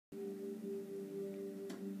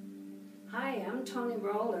Hi, I'm Toni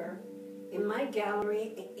Roller in my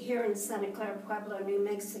gallery here in Santa Clara Pueblo, New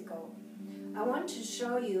Mexico. I want to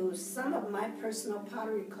show you some of my personal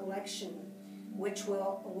pottery collection, which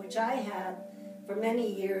I had for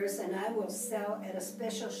many years, and I will sell at a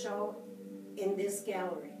special show in this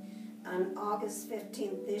gallery on August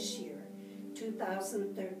 15th this year,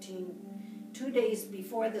 2013, 2 days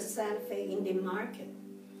before the Santa Fe Indie Market.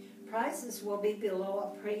 Prices will be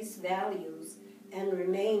below appraised values and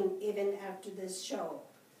remain even after this show.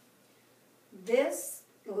 This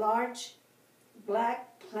large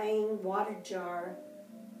black plain water jar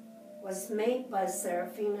was made by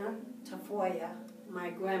Sarafina Tafoya, my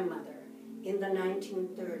grandmother, in the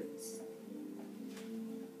 1930s.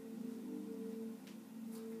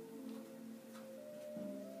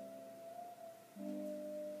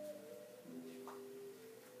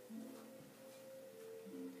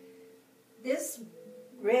 This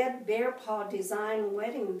red bear paw design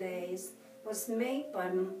wedding vase was made by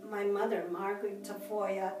my mother, Margaret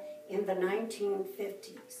Tafoya, in the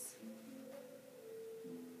 1950s.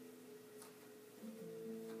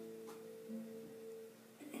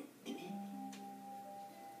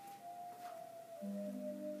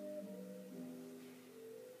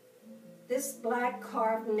 This black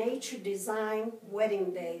carved nature design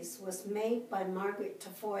wedding vase was made by Margaret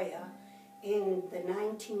Tafoya in the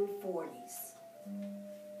 1940s.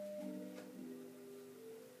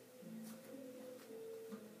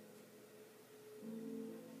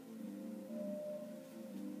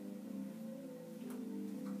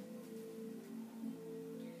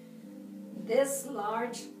 This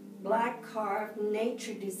large black carved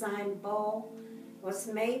nature design bowl was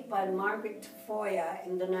made by Margaret Tafoya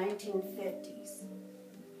in the 1950s.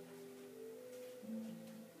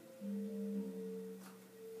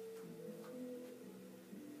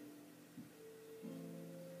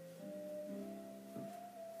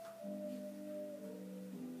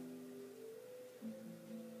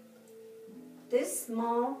 This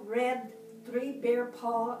small red 3-bear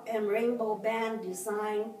paw and rainbow band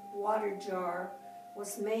design water jar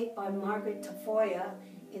was made by Margaret Tafoya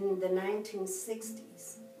in the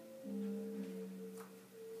 1960s.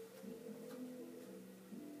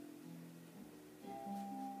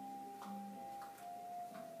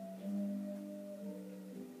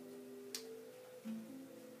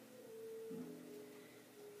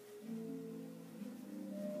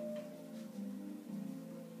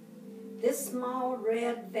 This small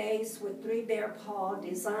red vase with 3-bear paw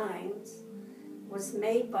designs was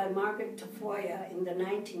made by Margaret Tafoya in the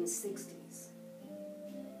 1960s.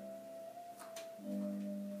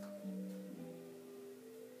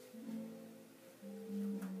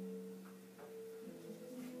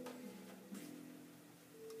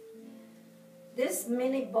 This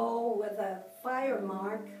mini bowl with a fire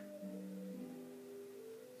mark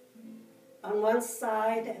on one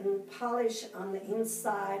side and polish on the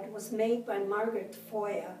inside was made by Margaret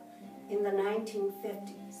Tafoya in the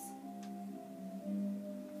 1950s.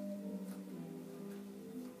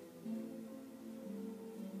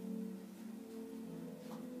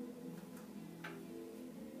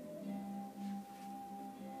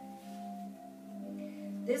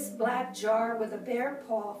 This black jar with a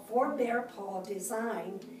 4-bear paw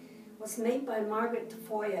design was made by Margaret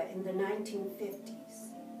Tafoya in the 1950s.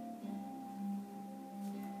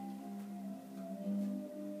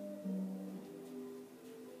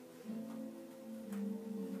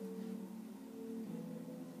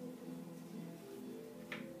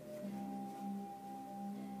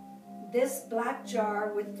 This black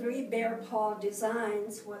jar with 3-bear paw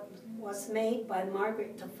designs was made by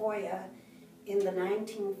Margaret Tafoya in the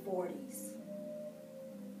 1940s.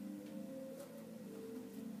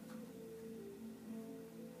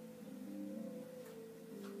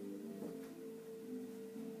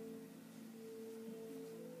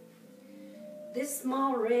 This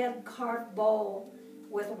small red carved bowl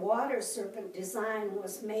with water serpent design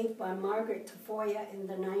was made by Margaret Tafoya in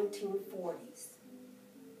the 1940s.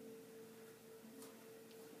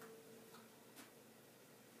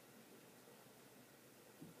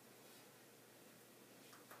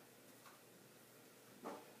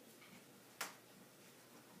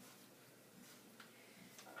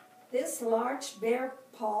 This large this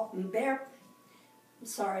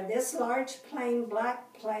large plain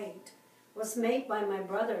black plate was made by my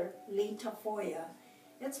brother, Lee Tafoya.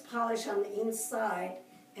 It's polished on the inside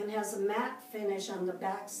and has a matte finish on the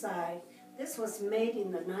back side. This was made in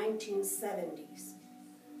the 1970s.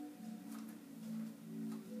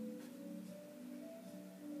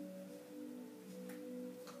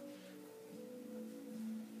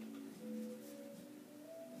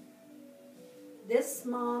 This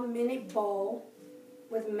small mini bowl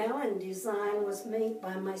with melon design was made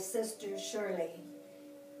by my sister Shirley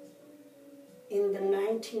in the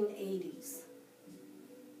 1980s.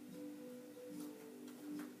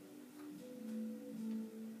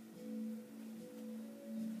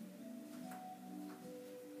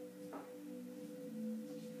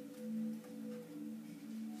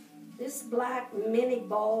 This black mini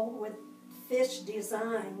bowl with fish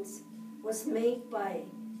designs was made by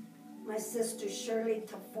my sister Shirley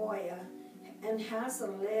Tafoya and has a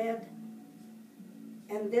lid,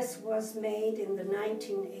 and this was made in the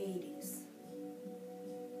 1980s.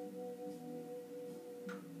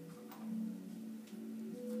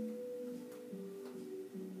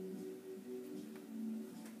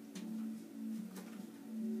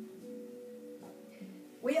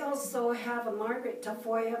 We also have a Margaret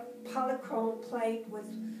Tafoya polychrome plate with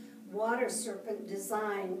water serpent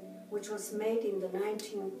design, which was made in the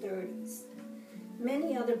 1930s.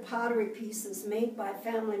 Many other pottery pieces made by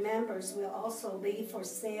family members will also be for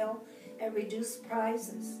sale at reduced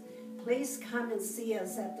prices. Please come and see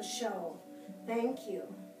us at the show. Thank you.